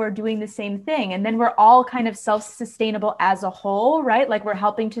people who are doing the same thing. And then we're all kind of self-sustainable as a whole, right? Like we're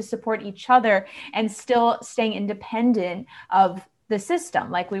helping to support each other and still staying independent of the system,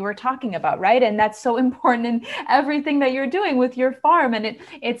 like we were talking about, right? And that's so important in everything that you're doing with your farm. And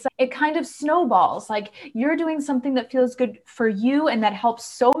it kind of snowballs, like you're doing something that feels good for you and that helps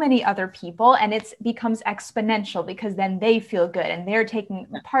so many other people, and it becomes exponential because then they feel good and they're taking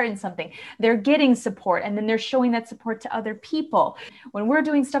part in something, they're getting support, and then they're showing that support to other people. When we're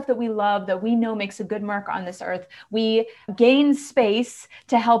doing stuff that we love, that we know makes a good mark on this earth, we gain space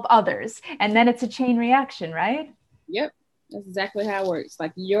to help others, and then it's a chain reaction, right? Yep. That's exactly how it works.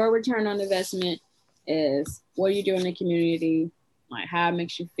 Like, your return on investment is what you do in the community, like how it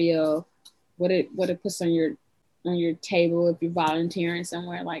makes you feel, what it puts on your table if you're volunteering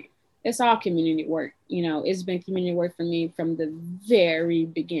somewhere. Like, it's all community work. It's been community work for me from the very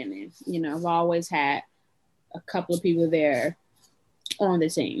beginning. I've always had a couple of people there on the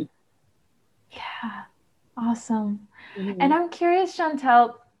team. Yeah, awesome. Mm-hmm. And I'm curious,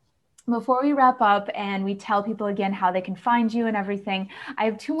 Chantel, before we wrap up and we tell people again how they can find you and everything, I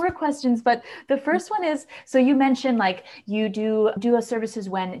have 2 more questions. But the first one is, so you mentioned like you do doula services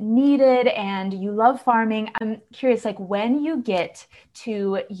when needed and you love farming. I'm curious, like when you get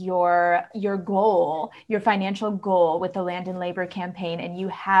to your goal, your financial goal with the Land and Labor campaign, and you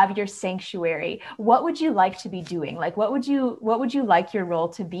have your sanctuary, what would you like to be doing? Like what would you like your role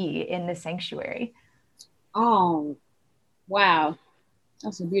to be in the sanctuary? Oh, wow.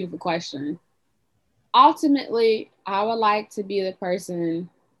 That's a beautiful question. Ultimately, I would like to be the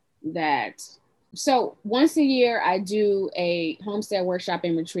person so once a year, I do a homestead workshop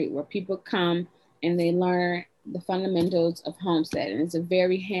and retreat where people come and they learn the fundamentals of homestead. And it's a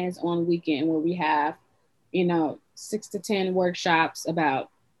very hands-on weekend where we have, 6 to 10 workshops about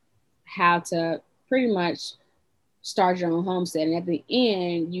how to pretty much start your own homestead. And at the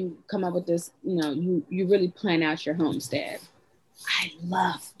end, you come up with this, you really plan out your homestead. I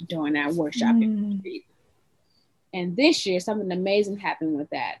love doing that workshop. And this year, something amazing happened with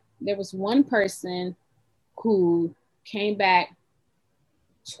that. There was one person who came back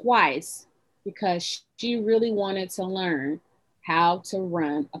twice because she really wanted to learn how to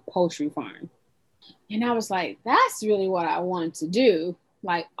run a poultry farm. And I was like, that's really what I want to do.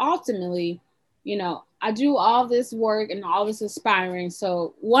 Like, ultimately, I do all this work and all this aspiring.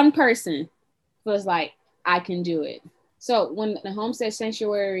 So one person was like, I can do it. So when the Homestead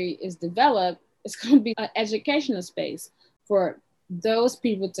Sanctuary is developed, it's going to be an educational space for those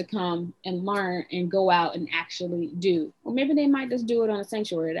people to come and learn and go out and actually do. Or maybe they might just do it on a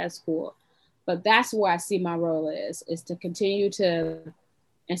sanctuary. That's cool. But that's where I see my role is to continue to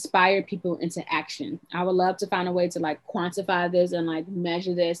inspire people into action. I would love to find a way to like quantify this and like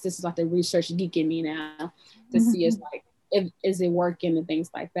measure this. This is like the research geek in me now to see is like, is it working and things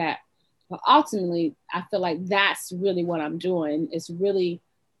like that. But ultimately, I feel like that's really what I'm doing. It's really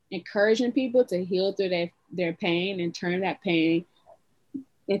encouraging people to heal through their pain and turn that pain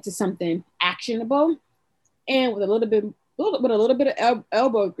into something actionable. And with a little bit of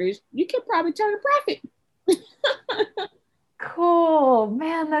elbow grease, you can probably turn a profit. Cool,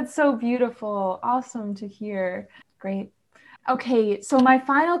 man, that's so beautiful. Awesome to hear. Great. Okay, so my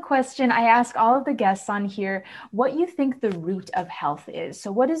final question, I ask all of the guests on here, what you think the root of health is.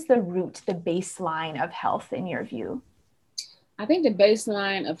 So what is the root, the baseline of health in your view? I think the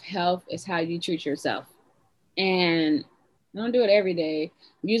baseline of health is how you treat yourself. And I don't do it every day.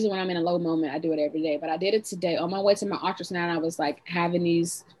 Usually when I'm in a low moment, I do it every day. But I did it today. On my way to my ultrasound, I was like having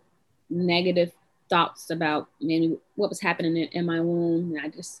these negative thoughts about maybe what was happening in my womb. And I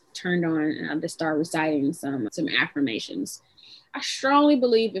just turned on and I just started reciting some affirmations. I strongly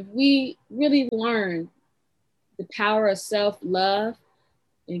believe if we really learn the power of self-love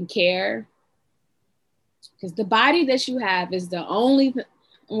and care, because the body that you have is the only,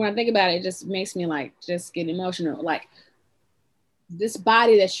 when I think about it, it just makes me like just get emotional. Like, this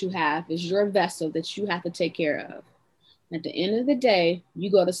body that you have is your vessel that you have to take care of. At the end of the day,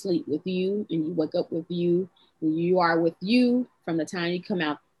 you go to sleep with you and you wake up with you, and you are with you from the time you come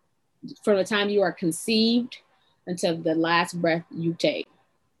out, from the time you are conceived until the last breath you take.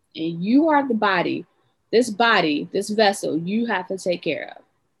 And you are the body, this vessel you have to take care of.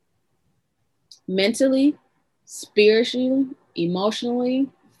 Mentally, spiritually, emotionally,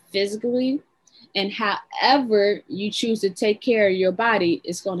 physically, and however you choose to take care of your body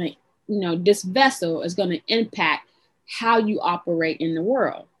is going to, this vessel is going to impact how you operate in the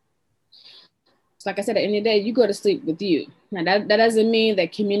world. So like I said, at the end of the day, you go to sleep with you. Now that doesn't mean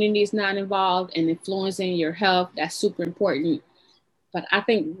that community is not involved in influencing your health. That's super important. But I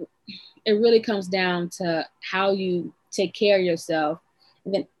think it really comes down to how you take care of yourself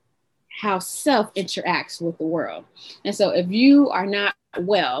and then how self interacts with the world. And so if you are not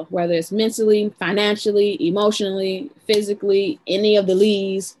well, whether it's mentally, financially, emotionally, physically, any of the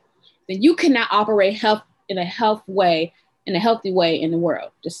leads, then you cannot operate health in a healthy way in the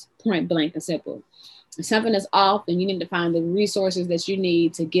world. Just point blank and simple. If something is off, then you need to find the resources that you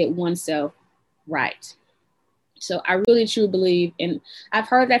need to get oneself right. So I really truly believe, and I've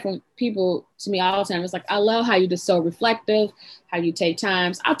heard that from people to me all the time. It's like, I love how you're just so reflective, how you take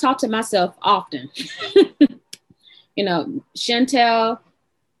times. I talk to myself often. Chantel,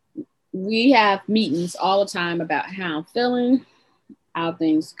 we have meetings all the time about how I'm feeling, how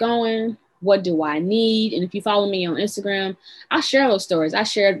things going, what do I need? And if you follow me on Instagram, I share those stories. I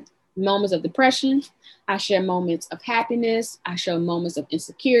share moments of depression. I share moments of happiness. I share moments of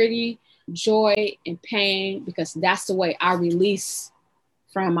insecurity, joy, and pain, because that's the way I release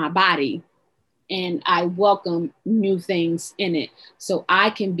from my body. And I welcome new things in it so I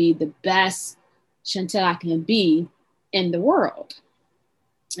can be the best Chantel I can be in the world.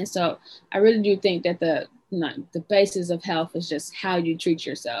 And so I really do think that the basis of health is just how you treat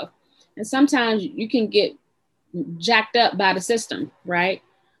yourself. And sometimes you can get jacked up by the system, right?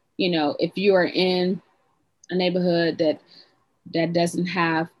 If you are in a neighborhood that doesn't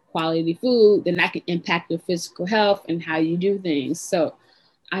have quality food, then that can impact your physical health and how you do things. So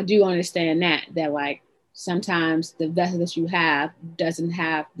I do understand that like sometimes the vessel that you have doesn't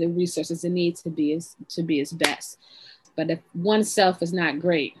have the resources it needs to be its best. But if oneself is not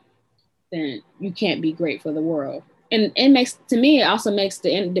great, then you can't be great for the world. And it also makes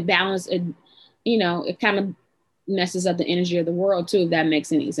the balance, it kind of messes up the energy of the world too, if that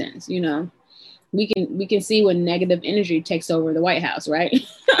makes any sense. We can see when negative energy takes over the White House, right?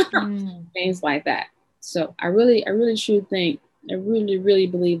 Things like that. So I really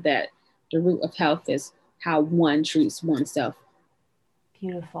believe that the root of health is how one treats oneself.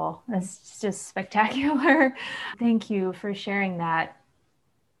 Beautiful. That's just spectacular. Thank you for sharing that.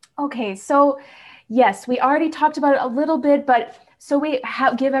 Okay, so yes, we already talked about it a little bit, but so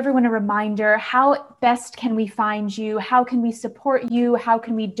give everyone a reminder, how best can we find you? How can we support you? How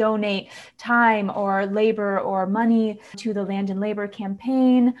can we donate time or labor or money to the Land and Labor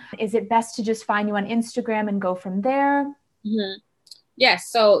campaign? Is it best to just find you on Instagram and go from there? Mm-hmm.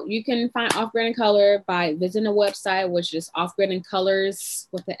 Yes, so you can find Off Grid in Color by visiting the website, which is offgridincolors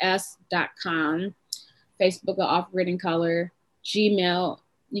with the s.com. Facebook at Off Grid in Color. Gmail,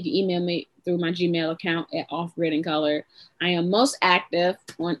 you can email me through my Gmail account at Off Grid in Color. I am most active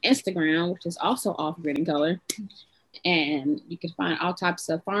on Instagram, which is also Off Grid in Color. And you can find all types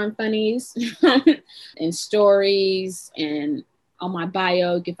of farm funnies and stories, and on my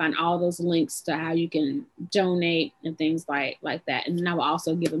bio, you can find all those links to how you can donate and things like that. And then I will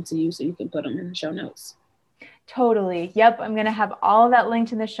also give them to you so you can put them in the show notes. Totally. Yep. I'm going to have all of that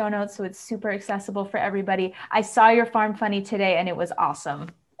linked in the show notes, so it's super accessible for everybody. I saw your farm funny today and it was awesome.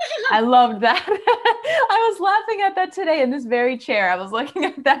 I loved that. I was laughing at that today in this very chair. I was looking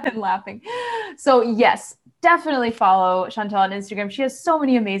at that and laughing. So yes, definitely follow Chantel on Instagram. She has so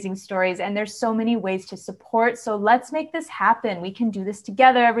many amazing stories and there's so many ways to support. So let's make this happen. We can do this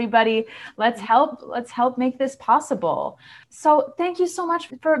together, everybody. Let's help make this possible. So thank you so much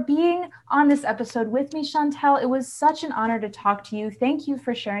for being on this episode with me, Chantel. It was such an honor to talk to you. Thank you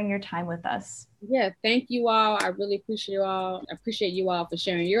for sharing your time with us. Yeah, thank you all. I really appreciate you all. I appreciate you all for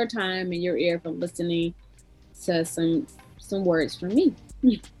sharing your time and your ear for listening to some words from me.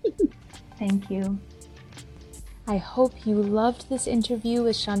 Thank you. I hope you loved this interview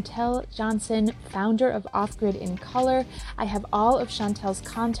with Chantel Johnson, founder of Off Grid in Color. I have all of Chantel's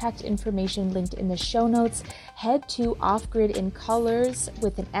contact information linked in the show notes. Head to offgridincolors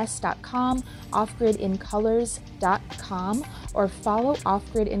with an s.com, offgridincolors.com, or follow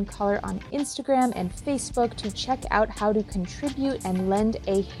Off Grid in Color on Instagram and Facebook to check out how to contribute and lend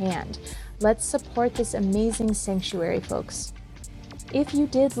a hand. Let's support this amazing sanctuary, folks. If you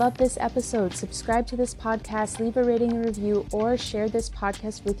did love this episode, subscribe to this podcast, leave a rating and review, or share this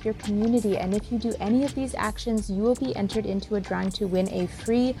podcast with your community. And if you do any of these actions, you will be entered into a drawing to win a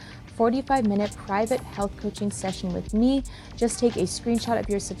free 45-minute private health coaching session with me. Just take a screenshot of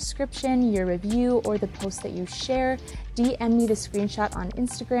your subscription, your review, or the post that you share. DM me the screenshot on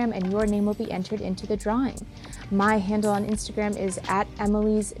Instagram and your name will be entered into the drawing. My handle on Instagram is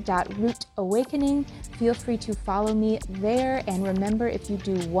 @emilys.rootawakening. Feel free to follow me there. And remember, if you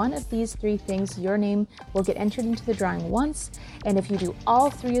do one of these 3 things, your name will get entered into the drawing once. And if you do all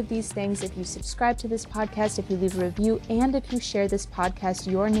 3 of these things, if you subscribe to this podcast, if you leave a review, and if you share this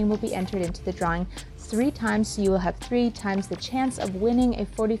podcast, your name will be entered into the drawing 3 times. So you will have 3 times the chance of winning a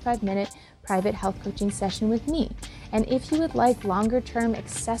 45-minute private health coaching session with me. And if you would like longer-term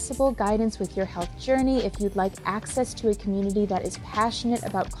accessible guidance with your health journey, if you'd like access to a community that is passionate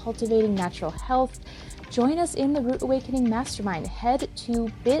about cultivating natural health, join us in the Root Awakening Mastermind. Head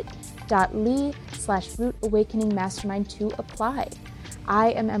to bit.ly/Root Awakening Mastermind to apply.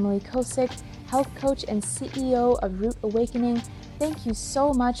 I am Emily Kosick, health coach and CEO of Root Awakening. Thank you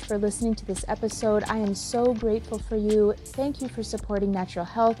so much for listening to this episode. I am so grateful for you. Thank you for supporting natural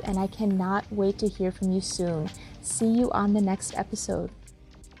health, and I cannot wait to hear from you soon. See you on the next episode.